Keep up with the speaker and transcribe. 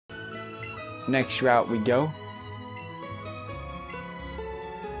Next route we go.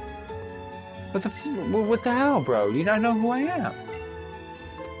 What the hell, bro? Do you not know who I am?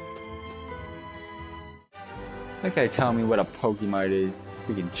 That guy telling me what a Pokemon is.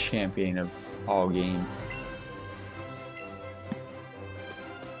 Freaking champion of all games.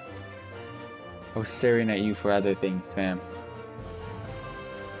 I was staring at you for other things, fam.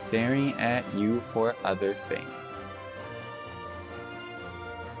 Staring at you for other things.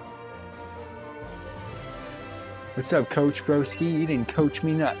 What's up, Coach Broski? You didn't coach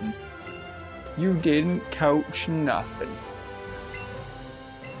me nothing. You didn't coach nothing.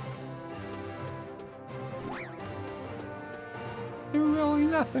 There's really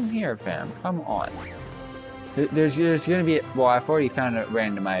nothing here, fam. Come on. There's gonna be, well, I've already found a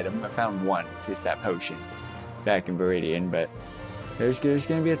random item. I found one, just that potion, back in Viridian, but there's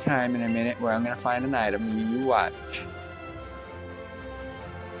gonna be a time in a minute where I'm gonna find an item. You watch.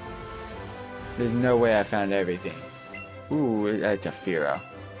 There's no way I found everything. Ooh, that's a Fearow.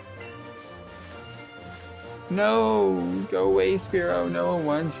 No, go away, Spearow. No one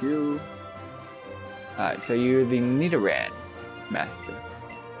wants you. Alright, so you're the Nidoran master.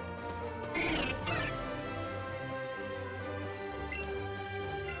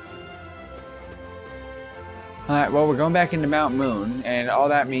 Alright, well, we're going back into Mount Moon, and all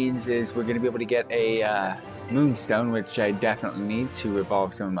that means is we're going to be able to get a Moonstone, which I definitely need to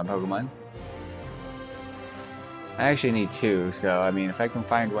evolve some of my Pokemon. I actually need two, so I mean, if I can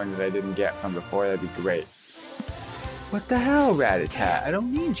find one that I didn't get from before, that'd be great. What the hell, Rattata? I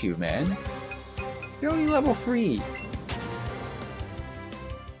don't need you, man. You're only level 3.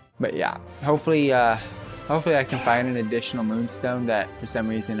 But yeah, hopefully I can find an additional Moonstone that for some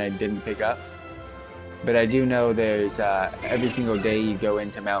reason I didn't pick up. But I do know there's every single day you go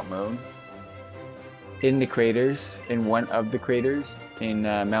into Mount Moon. In the craters, in one of the craters in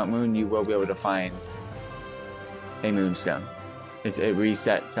Mount Moon, you will be able to find a Moonstone. It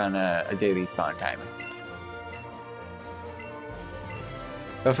resets on a daily spawn time.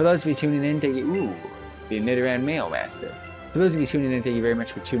 But for those of you tuning in, thank you. Ooh, the Nidoran Mail Master. For those of you tuning in, thank you very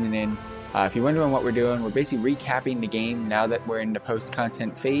much for tuning in. If you're wondering what we're doing, we're basically recapping the game now that we're in the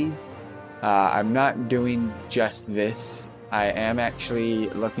post-content phase. I'm not doing just this. I am actually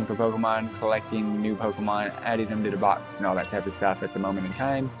looking for Pokemon, collecting new Pokemon, adding them to the box, and all that type of stuff at the moment in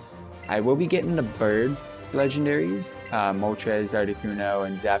time. I will be getting the bird legendaries, Moltres, Articuno,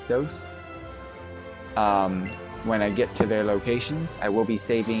 and Zapdos. When I get to their locations, I will be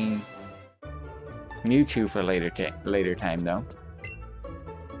saving Mewtwo for later time, though.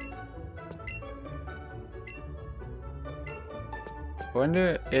 I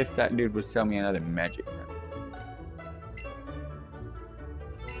wonder if that dude would sell me another Magic.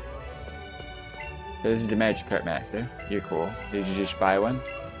 This is the Magikarp Master. You're cool. Did you just buy one?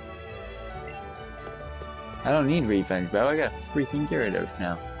 I don't need revenge, bro. I got a freaking Gyarados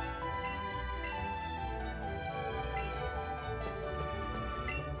now.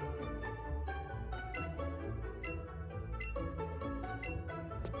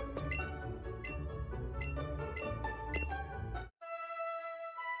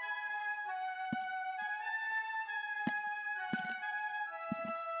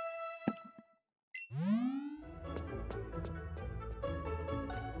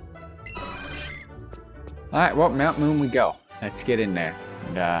 Alright, well, Mount Moon we go. Let's get in there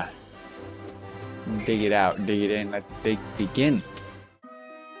and dig it out, dig it in. Let the digs begin.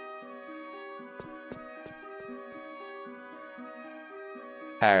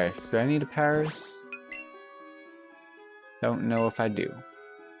 Paris. Do I need a Paris? Don't know if I do.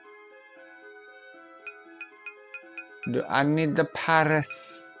 Do I need the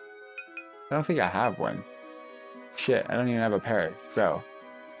Paris? I don't think I have one. Shit, I don't even have a Paris. Bro,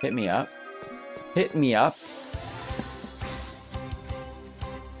 hit me up. Hit me up.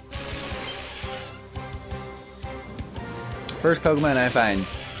 First Pokemon I find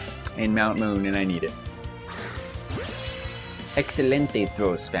in Mount Moon, and I need it. Excelente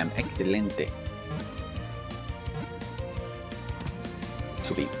throws, fam. Excelente.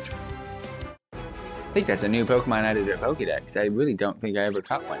 Sweet. I think that's a new Pokemon added to Pokédex. I really don't think I ever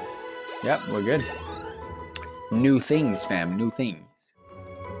caught one. Yep, we're good. New things, fam. New things.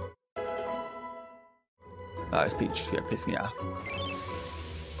 Oh, this Peach is gonna piss me off.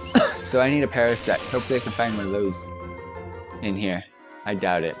 So I need a Parasect. Hopefully I can find one of those in here. I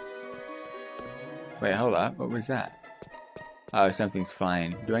doubt it. Wait, hold up. What was that? Oh, something's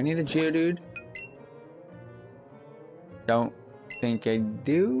flying. Do I need a Geodude? Don't think I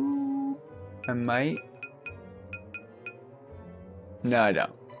do. I might. No, I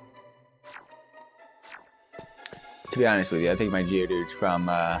don't. To be honest with you, I think my Geodude's from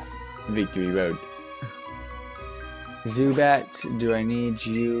Victory Road. Zubat, do I need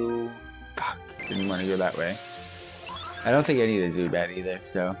you? Fuck, didn't want to go that way. I don't think I need a Zubat either,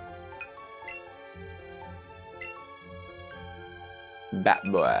 so.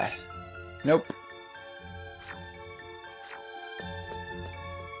 Bat boy. Nope.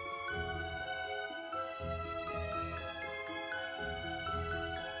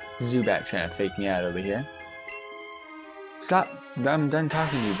 Zubat trying to fake me out over here. Stop. I'm done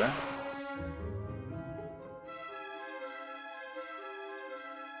talking to you, bro.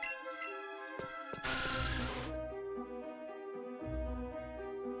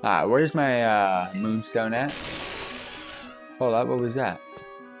 Where's my moonstone at? Hold up, what was that?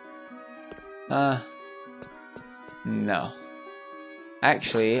 No.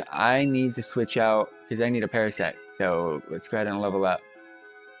 Actually, I need to switch out because I need a Parasect. So let's go ahead and level up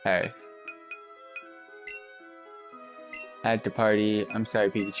Paris. Add to party. I'm sorry,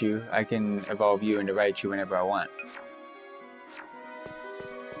 Pikachu. I can evolve you into Raichu whenever I want.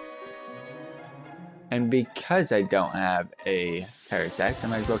 And because I don't have a Parasect, I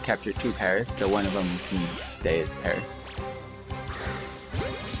might as well capture 2 Paras, so one of them can stay as Paras.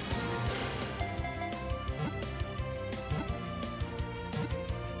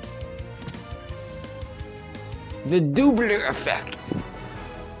 The Doubler effect.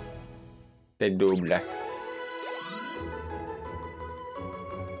 The Doubler.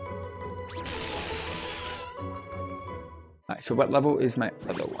 Alright, so what level is my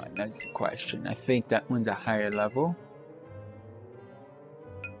other one? That's the question. I think that one's a higher level.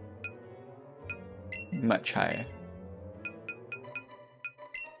 Much higher.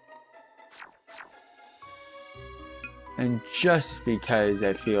 And just because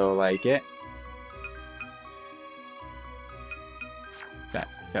I feel like it,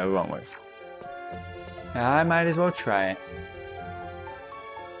 so it won't work. I might as well try it.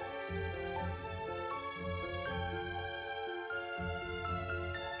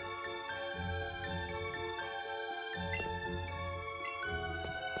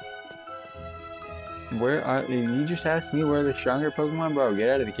 Where are you? Just asked me where the stronger Pokemon, bro. Get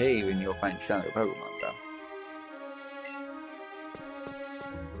out of the cave and you'll find stronger Pokemon, bro.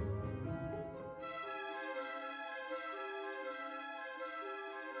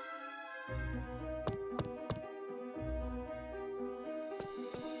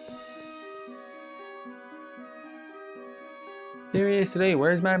 Seriously,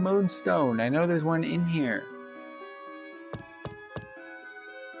 where's my moonstone? I know there's one in here.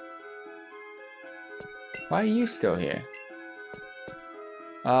 Why are you still here?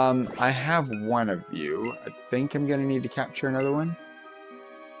 I have one of you. I think I'm gonna need to capture another one.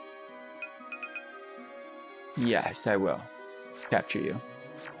 Yes, I will. Capture you.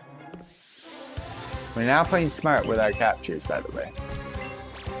 We're now playing smart with our captures, by the way.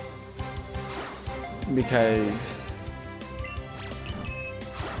 Because...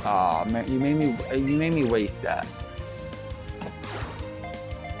 aw, man, you made me waste that.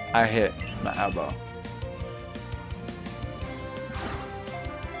 I hit my elbow.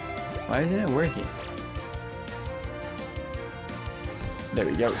 Why isn't it working? There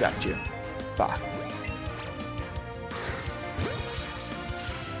we go, got you. Fuck.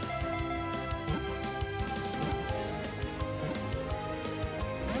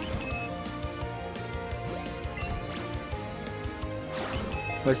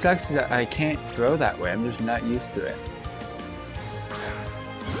 What sucks is that I can't throw that way, I'm just not used to it.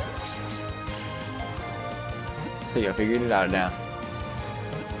 There you go, figured it out now.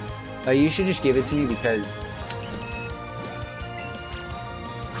 You should just give it to me because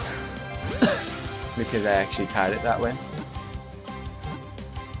I actually caught it that way.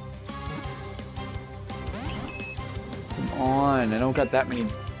 Come on, I don't got that many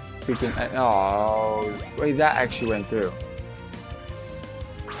freaking... oh, wait, that actually went through.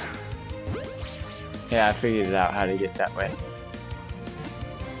 Yeah, I figured it out how to get that way.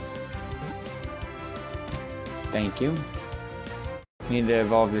 Thank you. Need to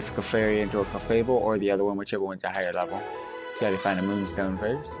evolve this Clefairy into a Clefable or the other one, whichever one's a higher level. Gotta find a Moonstone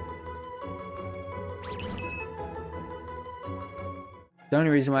first. The only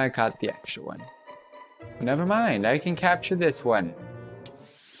reason why I caught the extra one. Never mind, I can capture this one.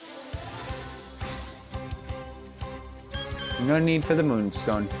 No need for the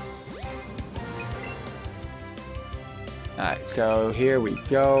Moonstone. Alright, so here we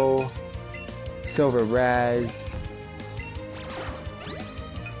go. Silver Raz.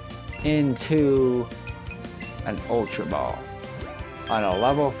 Into an Ultra Ball on a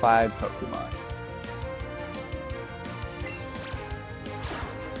level 5 Pokemon.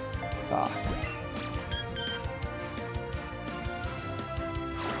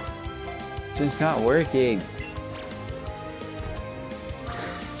 just not working.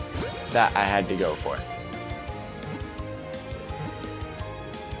 That I had to go for.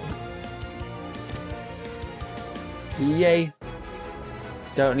 Yay.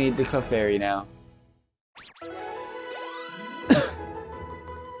 Don't need the Clefairy now.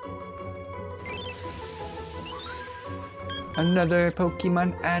 Another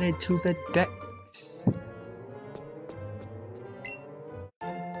Pokemon added to the decks.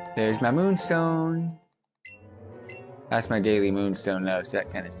 There's my Moonstone. That's my daily Moonstone though, so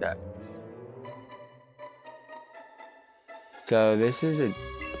that kind of sucks. So this is a...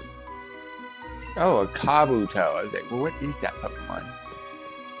 Oh, a Kabuto. I was like, well, what is that Pokemon?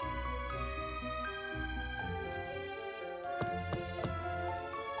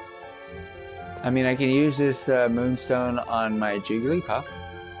 I mean, I can use this Moonstone on my Jigglypuff.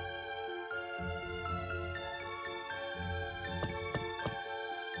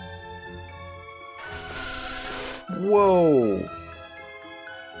 Whoa!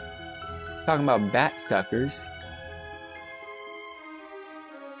 Talking about bat suckers.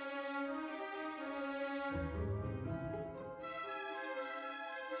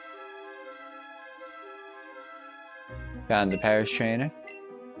 Found the Paris trainer.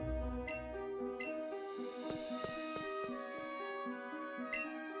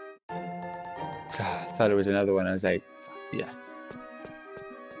 I thought it was another one. I was like, yes.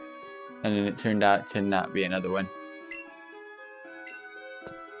 And then it turned out to not be another one.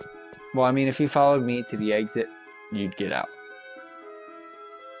 Well, I mean, if you followed me to the exit, you'd get out.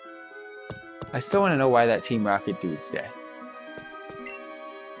 I still want to know why that Team Rocket dude's there.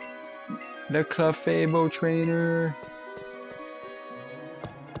 The Clefable trainer.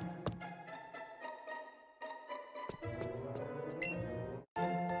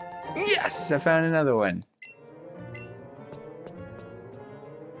 Yes, I found another one.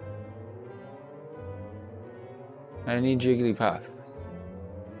 I need Jigglypuffs.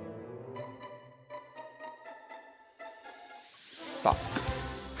 Fuck.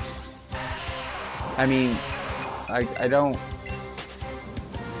 I mean, I don't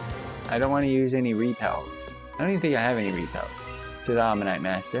want to use any repels. I don't even think I have any repels. To the Ammonite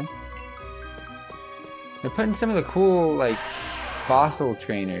Master. They're putting some of the cool, like, fossil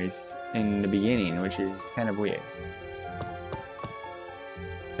trainers in the beginning, which is kind of weird.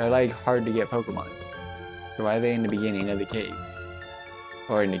 They're like hard to get Pokemon. So why are they in the beginning of the caves?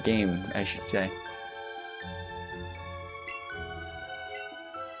 Or in the game, I should say.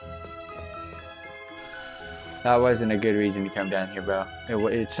 That wasn't a good reason to come down here, bro.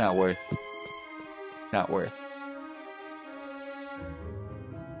 It's not worth. Not worth.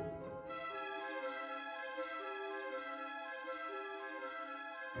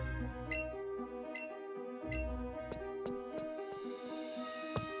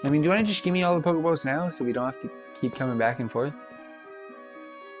 I mean, do you want to just give me all the Pokeballs now so we don't have to keep coming back and forth?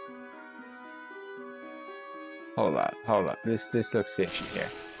 Hold up, hold up. This looks fishy here.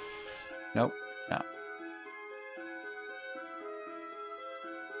 Nope, it's not.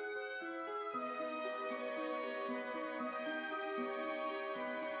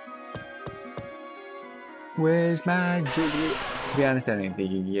 Where's my Jiggly? To be honest, I don't even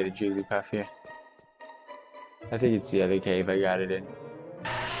think you can get a Jigglypuff here. I think it's the other cave I got it in.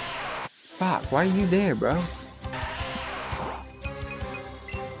 Fuck, why are you there, bro?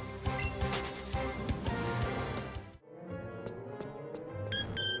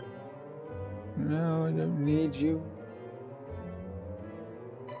 No, I don't need you.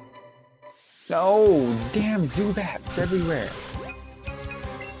 No, damn Zubats everywhere.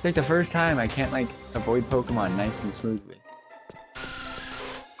 It's like the first time I can't like avoid Pokemon nice and smoothly.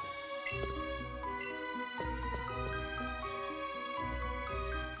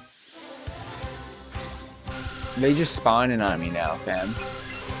 They just spawning on me now, fam.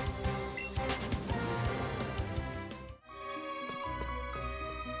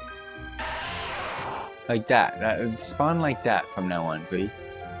 Like that. Spawn like that from now on, please.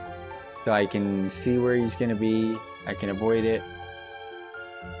 So I can see where he's gonna be. I can avoid it.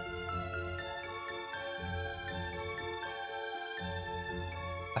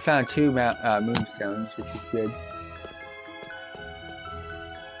 I found 2 Moonstones, which is good.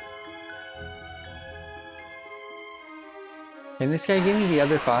 Can this guy give me the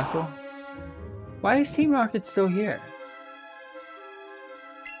other fossil? Why is Team Rocket still here?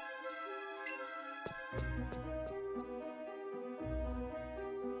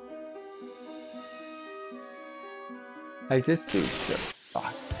 Like this dude's so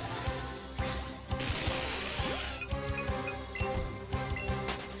fucked.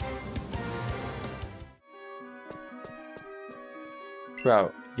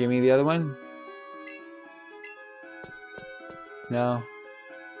 Bro, give me the other one. No.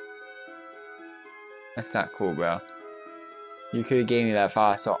 That's not cool, bro. You could have gave me that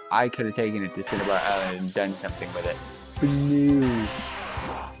fossil. I could have taken it to Cinnabar Island and done something with it. But no.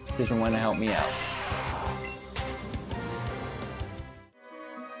 Doesn't want to help me out.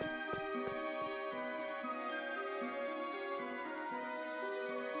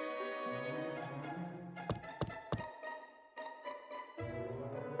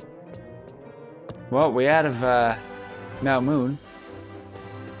 Well, we're out of Mount Moon.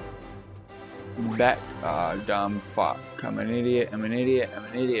 Back. Oh, dumb fuck. I'm an idiot. I'm an idiot. I'm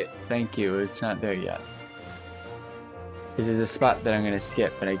an idiot. Thank you. It's not there yet. This is a spot that I'm going to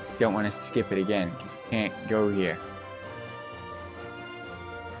skip, but I don't want to skip it again. You can't go here.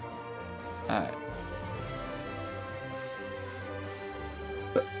 Alright.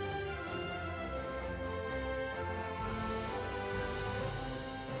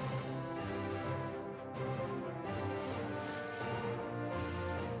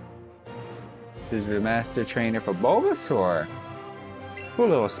 This is the master trainer for Bulbasaur. Cool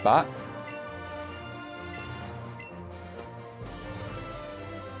little spot.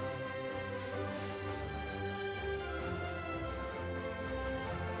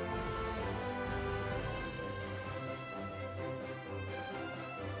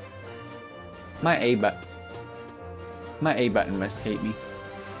 My A button must hate me.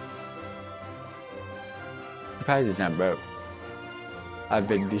 Surprised it's not broke. I've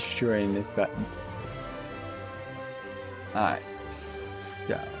been destroying this button. Alright,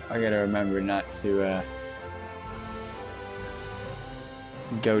 so I gotta remember not to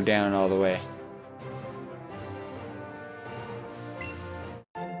go down all the way.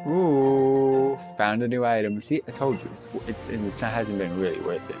 Ooh, found a new item. See, I told you, it hasn't been really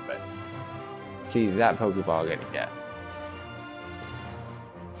worth it, but see, that Pokeball I gotta get.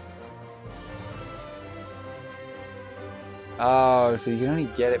 Oh, so you can only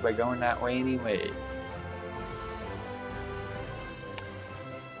get it by going that way anyway.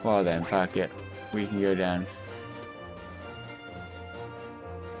 Well then, fuck it. We can go down.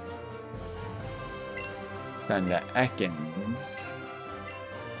 Down the Ekans.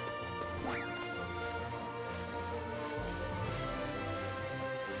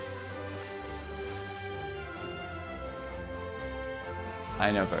 I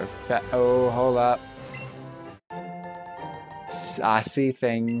know for a fact. Oh, hold up. I see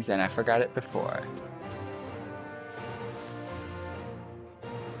things and I forgot it before.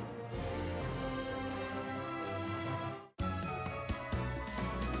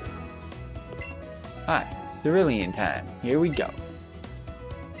 Alright, cerulean time. Here we go.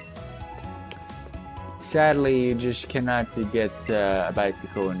 Sadly, you just cannot get a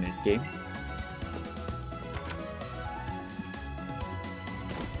bicycle in this game.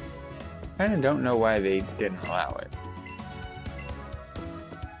 I kinda don't know why they didn't allow it.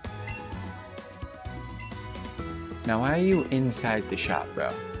 Now, why are you inside the shop, bro?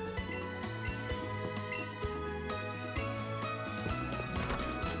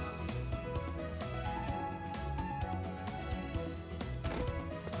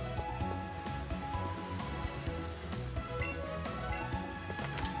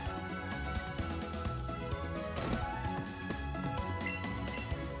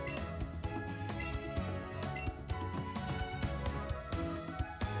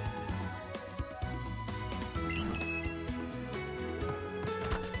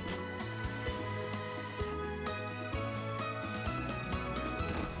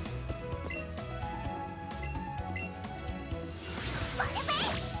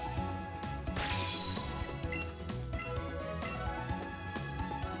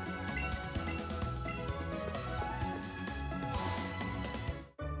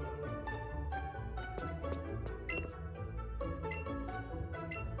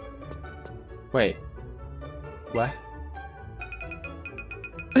 Wait. What?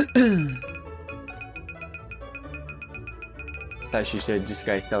 Thought she said this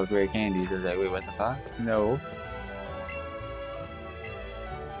guy sells rare candies. I was like, wait, what the fuck? No.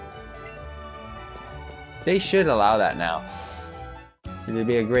 They should allow that now. It'd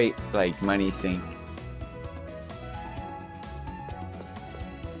be a great, like, money sink.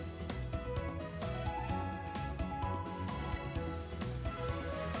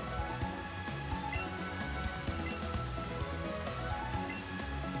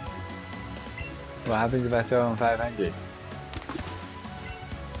 What happens if I throw in 500?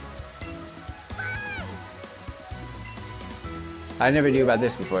 I never knew about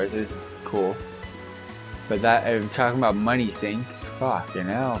this before, so this is cool. But that, I'm talking about money sinks, fucking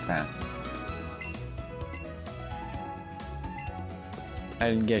hell, fam.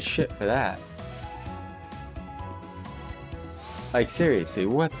 I didn't get shit for that. Like, seriously,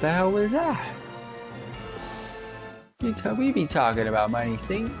 what the hell was that? We be talking about money,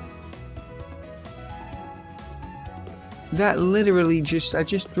 see? That literally I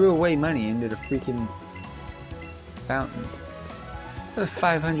just threw away money into the freaking fountain. That's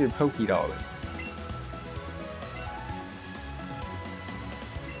 500 Poké dollars.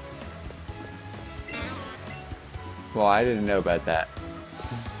 Well, I didn't know about that.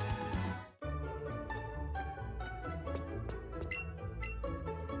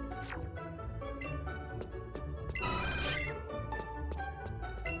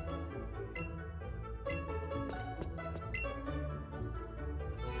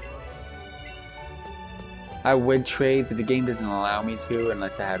 I would trade, but the game doesn't allow me to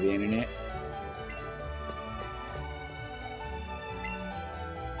unless I have the internet.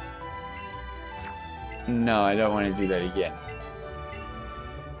 No, I don't want to do that again.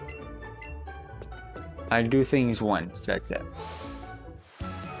 I do things once, that's it.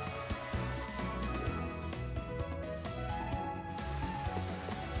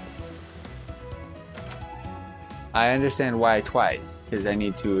 I understand why twice, because I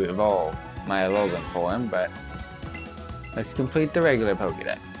need to evolve my Alolan form, but let's complete the regular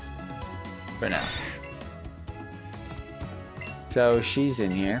Pokédex for now. So she's in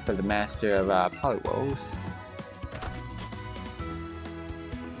here for the Master of Poliwolves.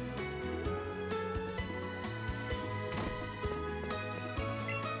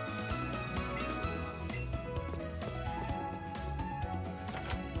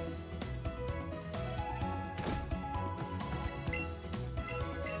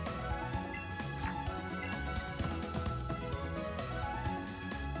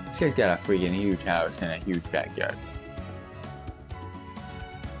 This guy's got a freaking huge house and a huge backyard.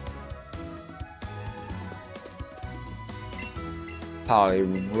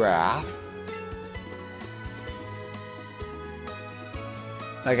 Poliwrath.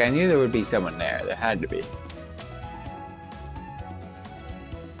 Like, I knew there would be someone there. There had to be.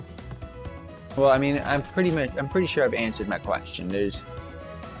 Well, I mean, I'm pretty sure I've answered my question. There's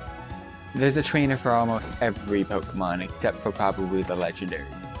a trainer for almost every Pokemon except for probably the legendaries.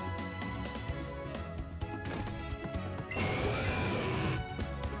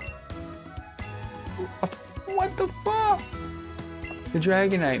 What the fuck? The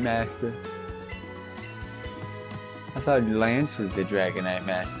Dragonite Master. I thought Lance was the Dragonite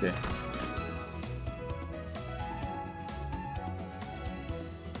Master.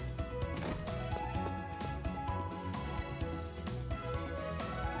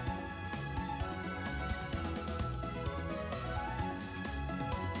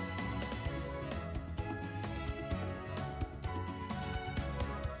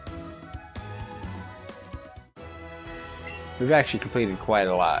 We've actually completed quite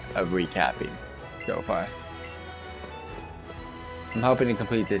a lot of recapping so far. I'm hoping to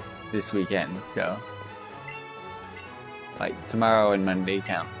complete this weekend, so like tomorrow and Monday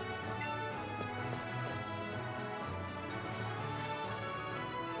count.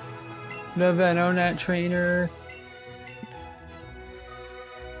 The Venonat trainer.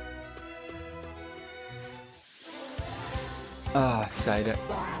 Ah, oh, Psyduck.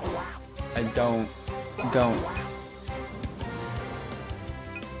 I don't.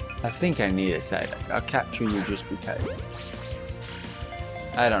 I think I need a Psyduck. I'll capture you just because.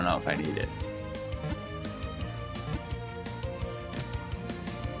 I don't know if I need it.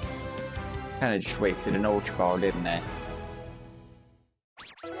 Kinda just wasted an Ultra Ball, didn't I?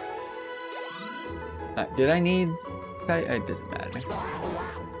 Did I need Psyduck? It doesn't matter.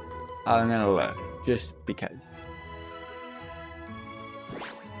 I'm gonna look, just because.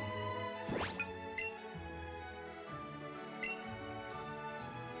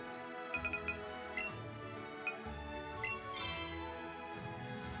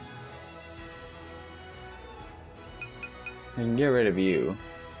 I can get rid of you.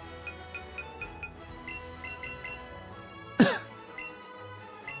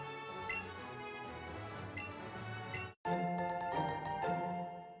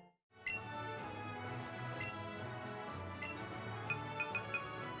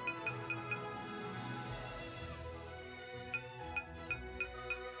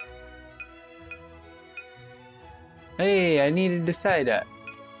 Hey, I needed to decide that.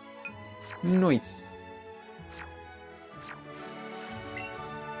 Nice.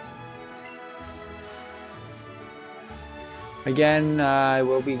 Again, I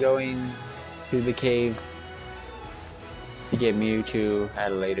will be going to the cave to get Mewtwo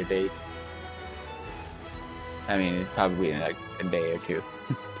at a later date. I mean, it's probably in like a day or two.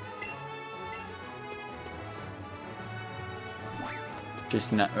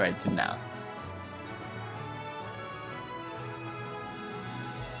 Just not right to now.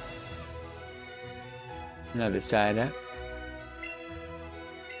 Another side up.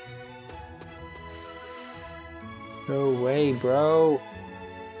 Go away, bro.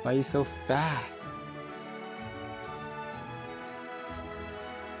 Why are you so fast?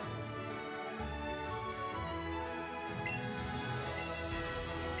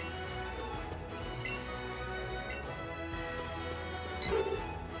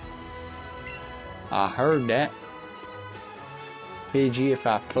 I heard that. Pidgey if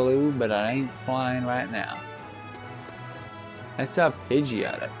I flew, but I ain't flying right now. That's a Pidgey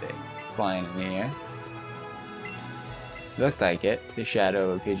out of thing, flying in the air. Looked like it, the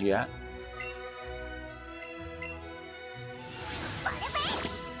shadow of a Pidgeot.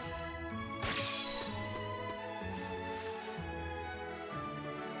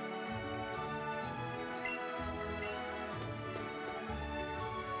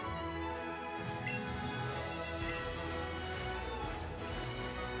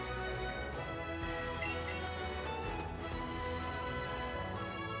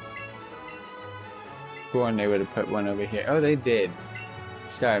 Born they would have put one over here. Oh, they did.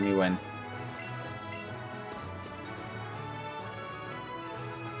 Started me one.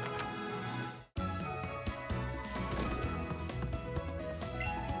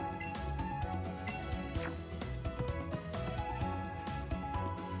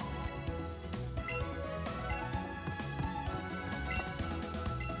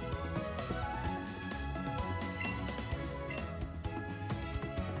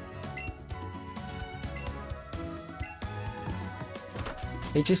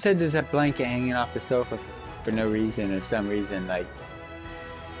 It just said there's a blanket hanging off the sofa for no reason or some reason. Like,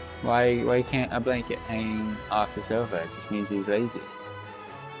 why can't a blanket hang off the sofa? It just means he's lazy.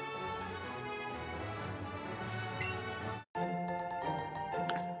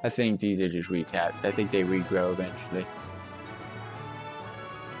 I think these are just recaps. I think they regrow eventually.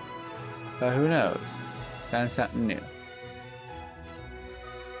 But who knows? Found something new.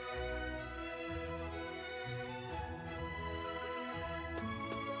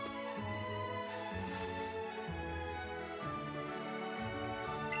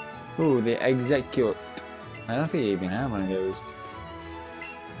 Ooh, the execute. I don't think I even have one of those.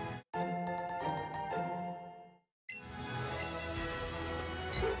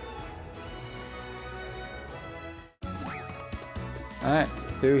 Alright,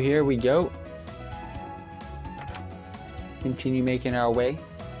 through here we go. Continue making our way.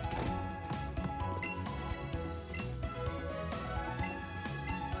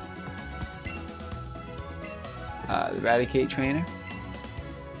 The Eradicate Trainer.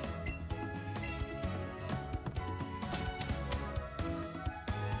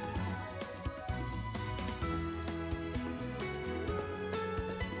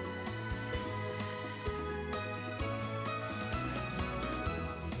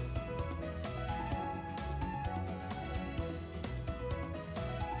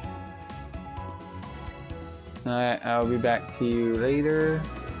 Alright, I'll be back to you later.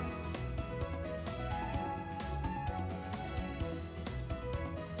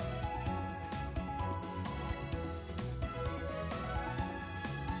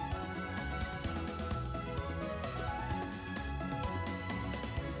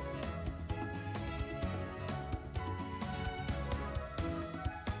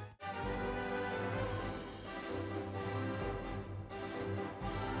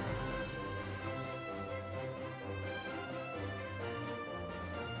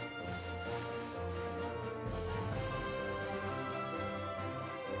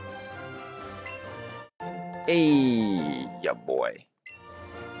 Hey, ya boy.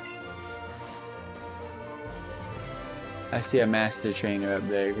 I see a master trainer up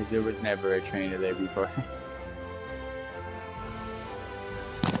there because there was never a trainer there before.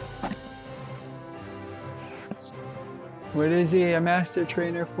 What is he a master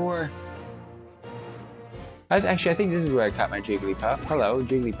trainer for? Actually, I think this is where I caught my Jigglypuff. Hello,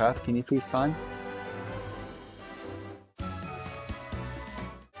 Jigglypuff. Can you please spawn?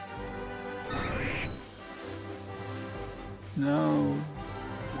 No.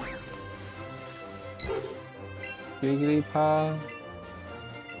 Jigglypuff.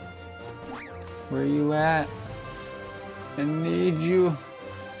 Where you at? I need you.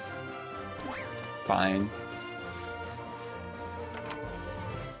 Fine.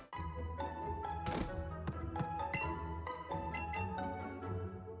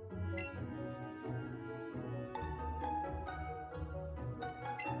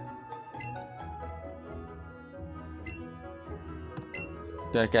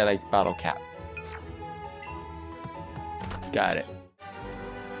 That guy likes bottle cap. Got it.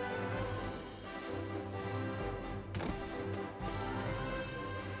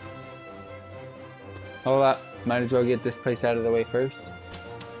 Hold up. Might as well get this place out of the way first.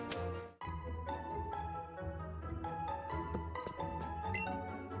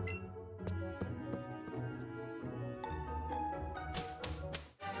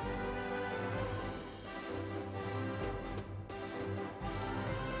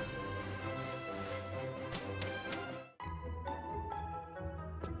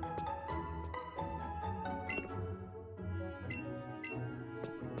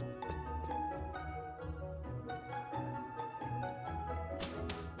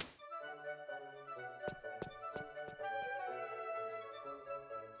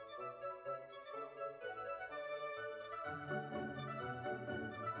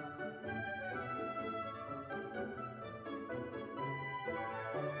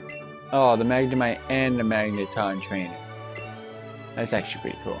 Oh, the Magnemite and the Magneton trainer. That's actually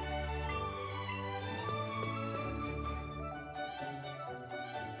pretty cool.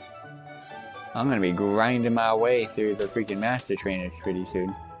 I'm gonna be grinding my way through the freaking Master Trainers pretty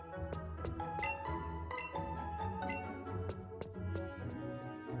soon.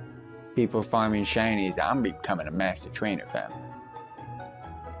 People farming shinies, I'm becoming a Master Trainer fan.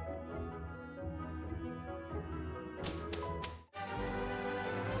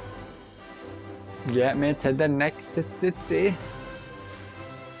 Get me to the next city.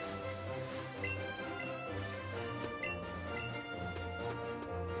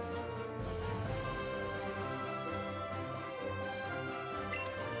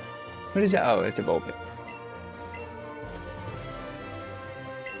 What is that? Oh, it's a Vulpix.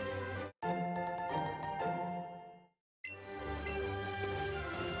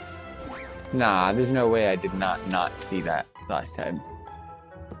 Nah, there's no way I did not see that last time.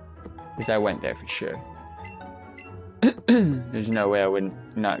 Because I went there for sure. There's no way I would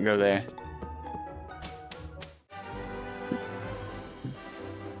not go there.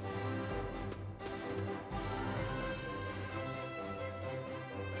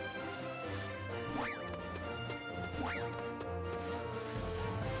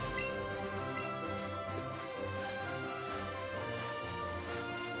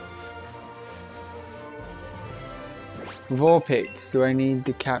 Vulpix, do I need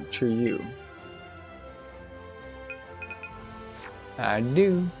to capture you? I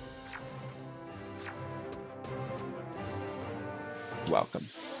do. Welcome.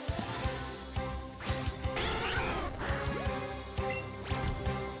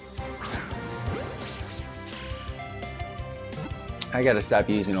 I gotta stop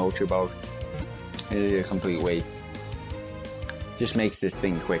using Ultra Balls. It is a complete waste. Just makes this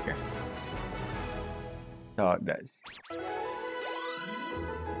thing quicker. That's all it does.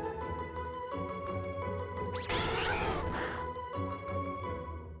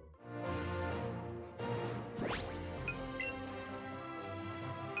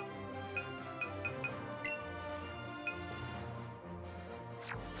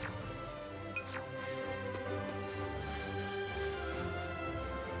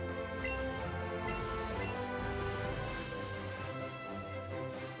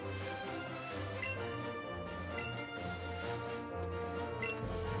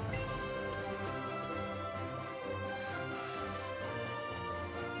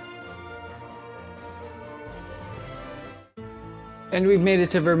 And we've made it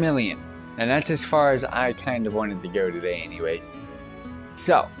to Vermilion. And that's as far as I kind of wanted to go today anyways.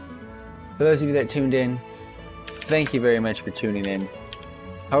 So, for those of you that tuned in, thank you very much for tuning in.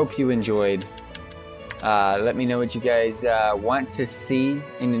 Hope you enjoyed. Let me know what you guys want to see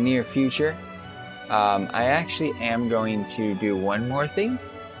in the near future. I actually am going to do one more thing.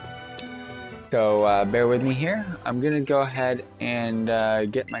 So bear with me here. I'm going to go ahead and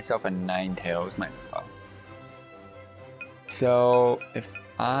get myself a Ninetales, might as well. So if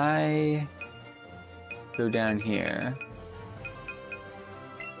I go down here,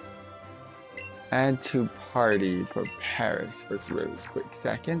 add to party for Paris for a really quick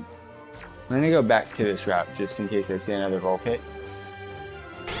second. I'm going to go back to this route just in case I see another Vulpix.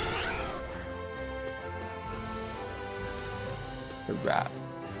 The route.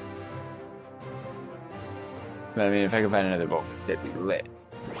 But I mean, if I can find another Vulpix, that'd be lit.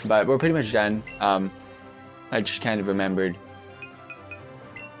 But we're pretty much done. I just kind of remembered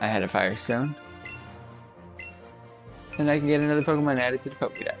I had a Firestone. And I can get another Pokemon added to the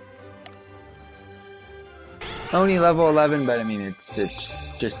Pokédex. Only level 11, but I mean, it's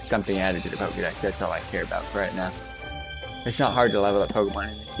just something added to the Pokédex. That's all I care about for right now. It's not hard to level up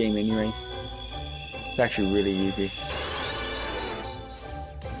Pokemon in this game anyways. It's actually really easy.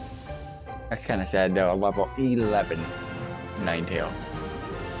 That's kind of sad though, a level 11 Ninetales.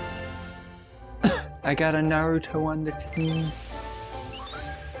 I got a Naruto on the team.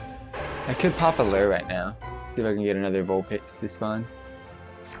 I could pop a lure right now. See if I can get another Vulpix to spawn.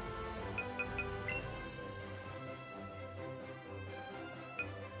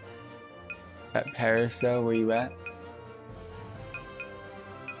 At Paris though, where you at?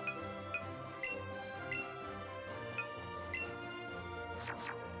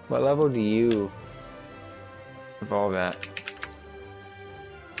 What level do you evolve at?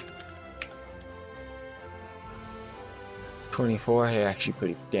 You're actually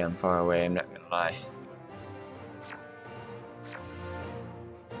pretty damn far away, I'm not gonna lie.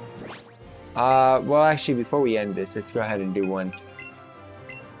 Well actually before we end this, let's go ahead and do one.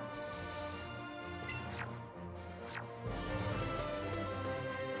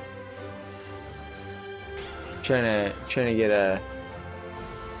 Trying to get a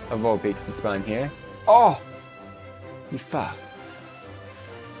Vulpix to spawn here. Oh! You fuck.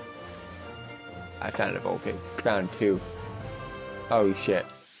 I found a Vulpix. Found two. Holy shit.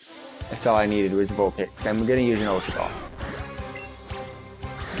 That's all I needed was a Vulpix. I'm gonna use an Ultra Ball.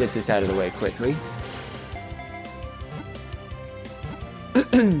 Get this out of the way quickly.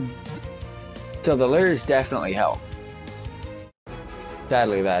 So the lures definitely help.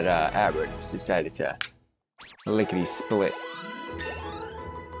 Sadly that average decided to lickety split.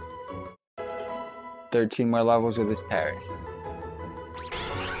 13 more levels with this Paris.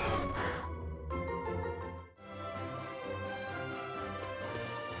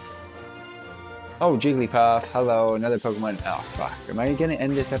 Oh, Jigglypuff, hello, another Pokemon. Oh, fuck. Am I gonna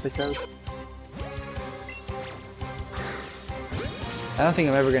end this episode? I don't think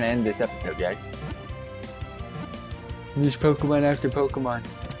I'm ever gonna end this episode, guys. There's Pokemon after Pokemon.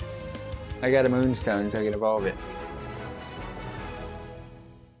 I got a Moonstone, so I can evolve it.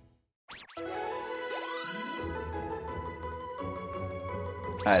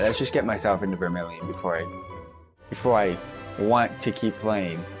 Alright, let's just get myself into Vermilion before I want to keep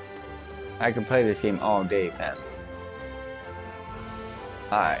playing. I can play this game all day, fam.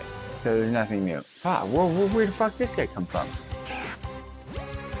 Alright, so there's nothing new. Ah, where the fuck did this guy come from?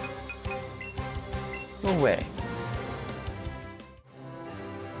 No way.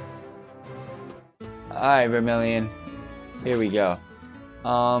 Alright, Vermilion. Here we go.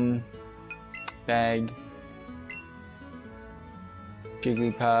 Bag.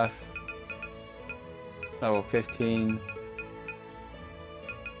 Jigglypuff. Level 15.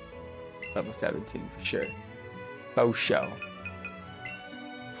 Level 17 for sure. Faux show.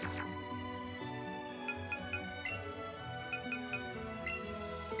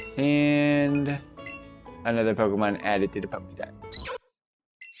 And another Pokemon added to the Pokédex.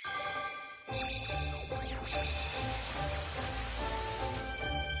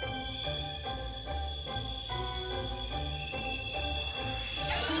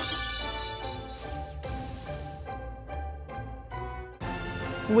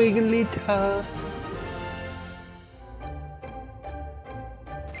 Wigglytuff.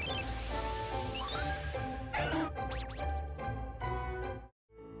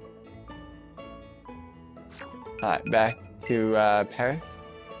 Alright, back to Paris.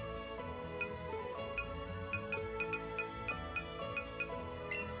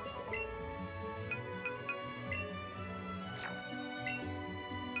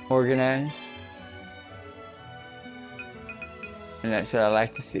 Organize. And that's what I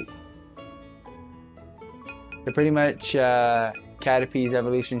like to see. So pretty much Caterpie's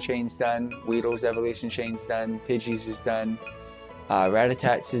evolution chain's done, Weedle's evolution chain's done, Pidgey's is done,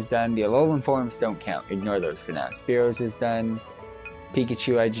 Ratatat's is done. The Alolan forms don't count, ignore those for now. Spearo's is done,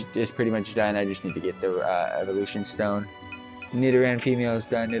 Pikachu is pretty much done, I just need to get the evolution stone. Nidoran female's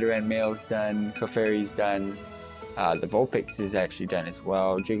done, Nidoran male's done, Clefairy's done, the Vulpix is actually done as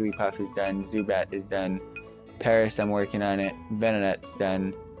well, Jigglypuff is done, Zubat is done, Paris, I'm working on it. Venonat's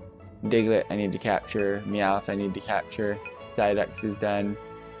done. Diglett, I need to capture. Meowth, I need to capture. Psyduck is done.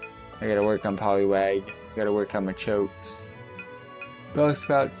 I gotta work on Poliwag. Gotta work on my chokes.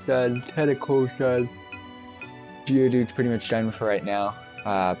 Bellsprout's done. Tentacle's done. Geodude's pretty much done for right now.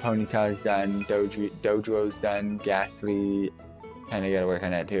 Ponyta's done. Dojo's done. Ghastly, kinda gotta work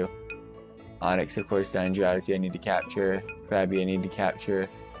on that too. Onix, of course, done. Drowsy, I need to capture. Krabby, I need to capture.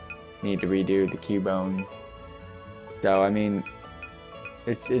 Need to redo the Cubone. So, I mean,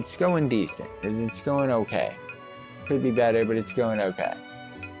 it's going decent. It's going okay. Could be better, but it's going okay.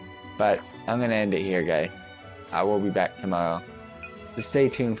 But I'm going to end it here, guys. I will be back tomorrow. So stay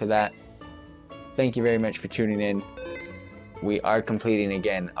tuned for that. Thank you very much for tuning in. We are completing,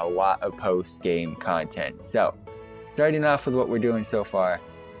 again, a lot of post-game content. So, starting off with what we're doing so far,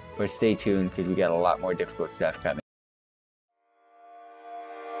 but stay tuned because we got a lot more difficult stuff coming.